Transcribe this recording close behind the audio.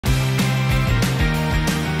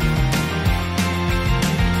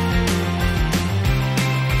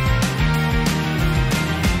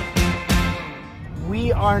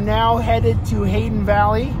are now headed to Hayden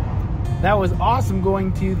Valley. That was awesome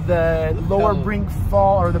going to the lower brink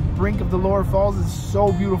fall, or the brink of the lower falls. Is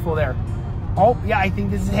so beautiful there. Oh yeah, I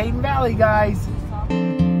think this is Hayden Valley, guys.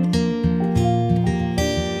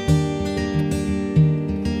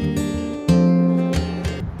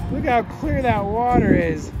 Look how clear that water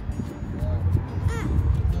is.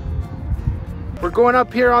 We're going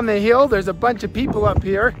up here on the hill. There's a bunch of people up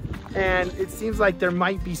here, and it seems like there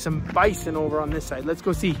might be some bison over on this side. Let's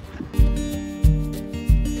go see.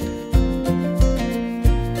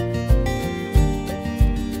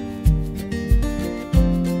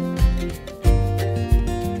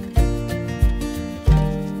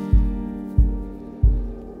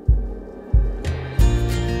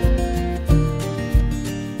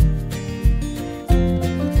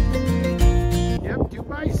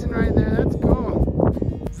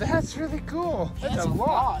 That's really cool. That's a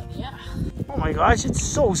lot. Yeah. Oh my gosh, it's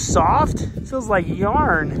so soft. It feels like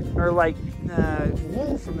yarn, or like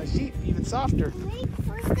wool from a sheep, even softer.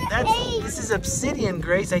 This is obsidian,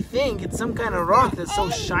 Grace. I think it's some kind of rock that's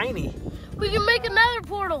so shiny. We can make another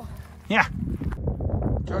portal. Yeah.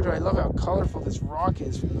 Jojo, I love how colorful this rock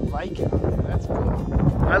is from the lichen on there. That's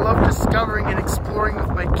cool. I love discovering and exploring with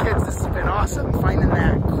my kids. This has been awesome. Finding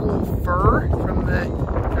that cool fur from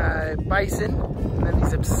the bison. And then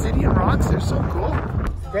these obsidian rocks, they're so cool.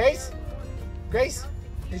 Grace? Grace?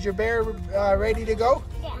 Is your bear ready to go?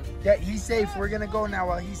 Yeah. Yeah, he's safe. We're gonna go now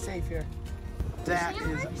while he's safe here. That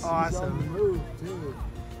is awesome.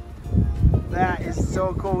 That is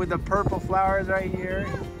so cool with the purple flowers right here.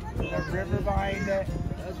 The river behind it.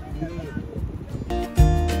 That's beautiful.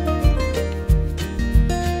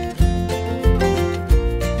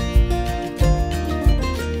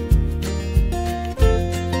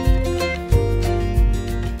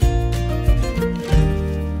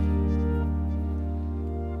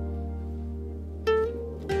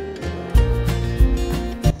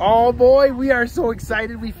 Oh boy, we are so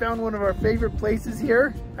excited. We found one of our favorite places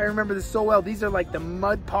here. I remember this so well. These are like the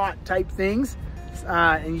mud pot type things.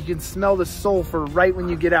 And you can smell the sulfur right when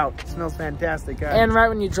you get out. It smells fantastic. And right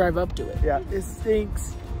when you drive up to it. Yeah, it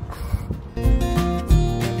stinks.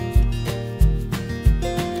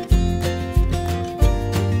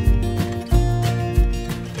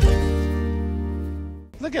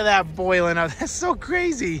 Look at that boiling up. That's so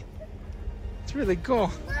crazy. It's really cool.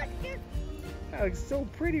 That looks so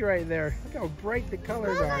pretty right there. Look how bright the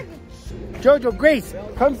colors are. Jojo, Grace,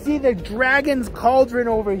 come see the Dragon's Cauldron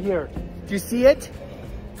over here. Do you see it?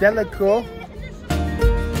 Does that look cool?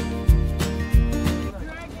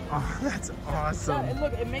 Oh, that's awesome. And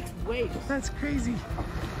look, it makes waves. That's crazy.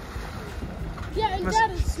 Yeah, and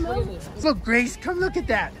Dad, it smells. Look, Grace, come look at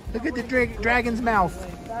that. Look at the dragon's mouth.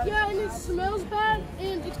 Yeah, and it smells bad,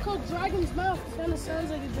 and it's called dragon's mouth. It kind of sounds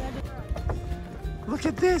like a dragon. Look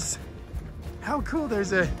at this. How cool.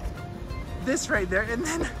 There's this right there, and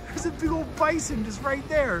then there's a big old bison just right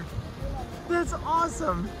there. That's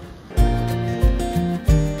awesome.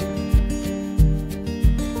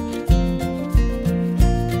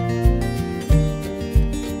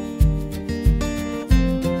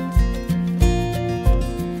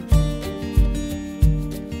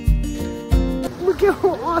 Look how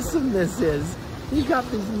awesome this is. You got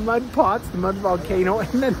these mud pots, the mud volcano,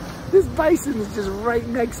 and then this bison is just right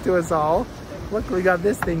next to us all. Luckily we got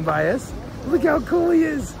this thing by us. Look how cool he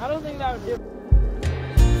is. I don't think that would do.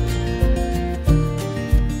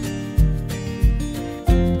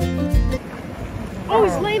 Oh,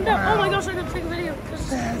 he's laying down. Wow. Oh my gosh, I gotta take a video.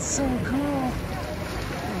 That's so cool.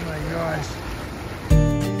 Oh my gosh.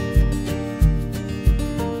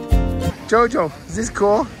 Jojo, is this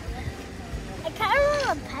cool? I kind of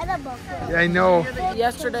want to pet a buffalo. Yeah, I know.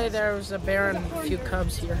 Yesterday there was a bear and a few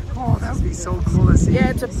cubs here. Oh, that would be so cool to see.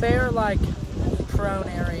 Yeah, it's a bear-like prone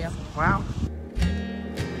area. Wow.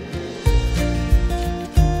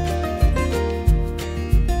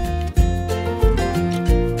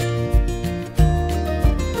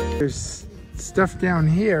 There's stuff down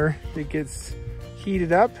here that gets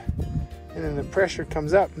heated up, and then the pressure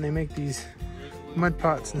comes up and they make these mud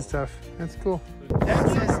pots and stuff. That's cool.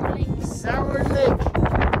 That's this Sour Lake.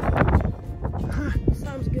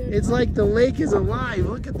 Sounds good. It's like the lake is alive.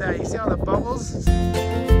 Look at that. You see all the bubbles?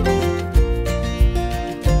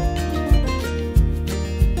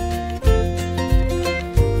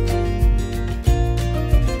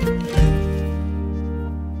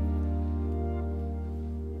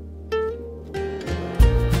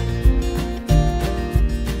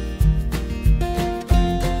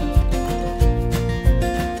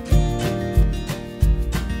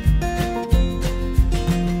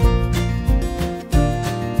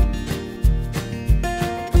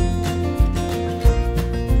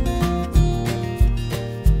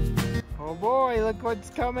 It's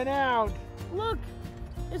coming out. Look,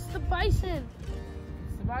 it's the bison.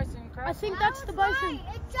 It's the bison crab. I think that's the bison.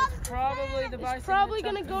 It's probably the bison. It's probably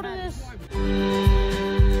gonna go to this.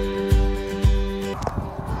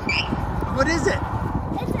 What is it?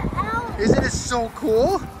 It's an elk. Isn't it so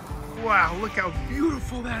cool? Wow, look how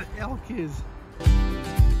beautiful that elk is.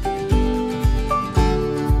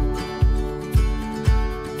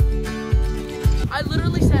 I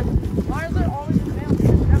literally said, why are there always males?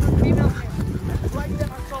 There's never females here. And right then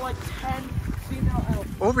I saw like 10 female elk.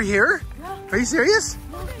 Over here? Yeah. Are you serious?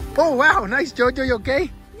 Oh wow, nice, Jojo, you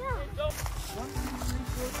okay? Yeah. 1, 2, 3,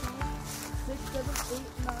 4, 5, 6, 7, 8,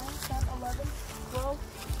 9, 10, 11, 12,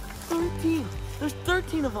 13. There's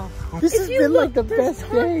 13 of them. This has been like the best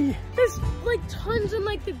day. There's like tons in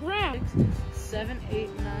like the ground. 7,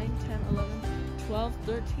 8, 9, 10, 11, 12,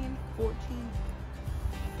 13, 14,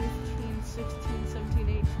 15, 16, 17,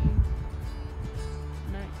 18,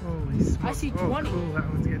 19. Holy smokes. I see 20. Oh, cool, that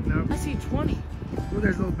one's getting up. I see 20. Oh,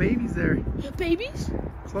 there's little babies there. Babies?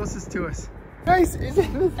 Closest to us. Guys,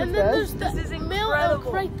 isn't this the And then best? there's the male elk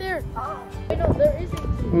right there. I know, there isn't.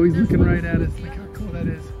 Oh, he's looking right at us. Look how cool that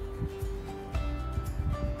is.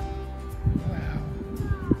 Wow.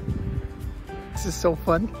 This is so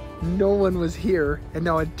fun. No one was here, and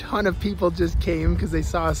now a ton of people just came because they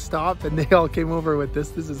saw us stop, and they all came over with this.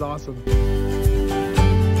 This is awesome.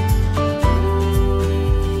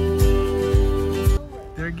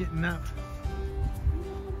 They're getting up.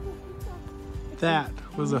 That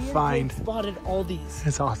was a find. Spotted all these.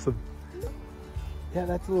 That's awesome. Yeah,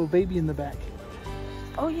 that's a little baby in the back.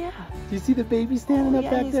 Oh yeah. Do you see the baby standing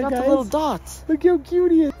up back he's there, got guys? the little dots. Look how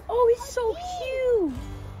cute he is. Oh, he's so cute.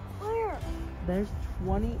 Where? There's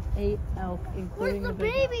 28 elk, including Where's the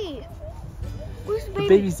the big baby? Where's the The baby?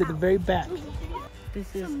 baby's at the very back.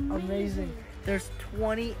 This is amazing. There's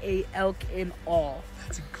 28 elk in all.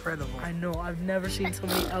 That's incredible. I know, I've never seen so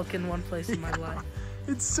many elk in one place in my life.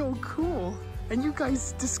 It's so cool. And you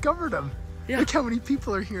guys discovered them. Yeah. Look how many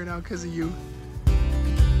people are here now because of you.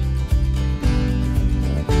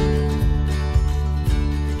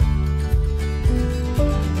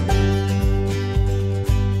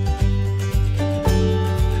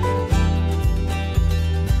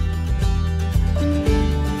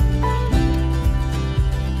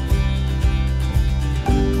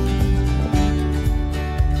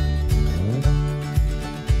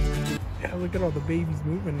 Look at all the babies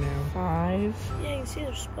moving now. 5 Yeah, you can see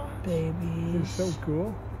their spots. They're babies. so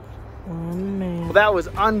cool. 1 man. Well, that was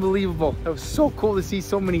unbelievable. That was so cool to see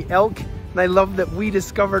so many elk. And I love that we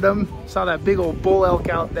discovered them. Saw that big old bull elk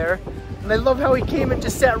out there. And I love how he came and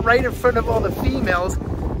just sat right in front of all the females.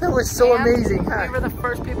 That was so And amazing, huh? We were the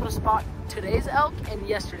first people to spot today's elk and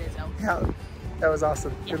yesterday's elk. Yeah, that was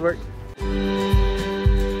awesome. Good work.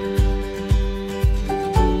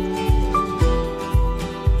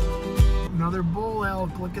 Another bull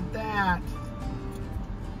elk, look at that.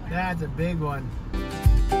 That's a big one.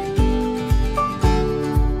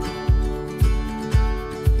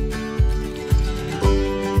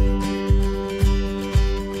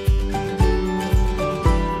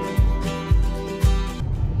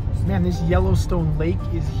 Man, this Yellowstone Lake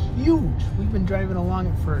is huge. We've been driving along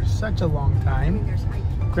it for such a long time.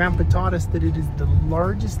 Grandpa taught us that it is the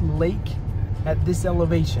largest lake at this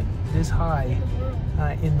elevation, this high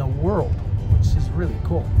in the world, which is really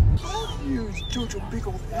cool. Huge, Jojo, big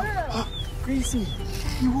old elk. Gracie,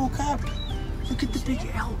 you woke up. Look at the big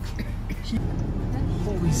elk.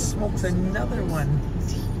 Holy smokes, another one.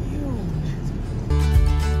 It's huge.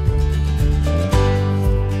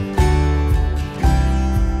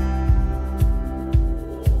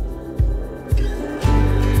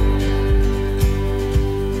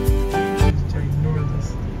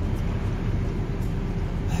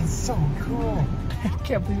 That's so cool. I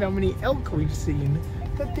can't believe how many elk we've seen.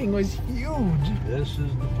 That thing was huge. This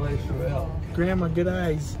is the place for elk. Grandma, good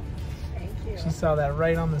eyes. Thank you. She saw that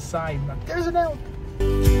right on the side. But there's an elk.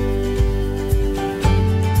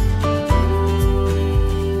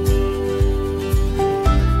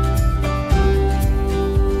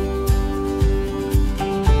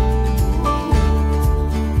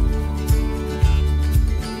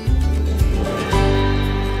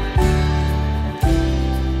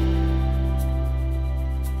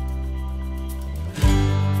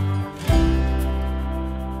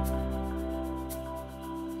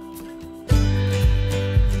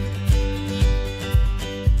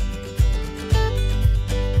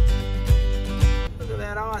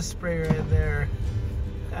 Osprey right there.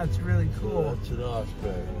 That's really cool. That's an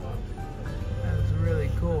osprey. That's really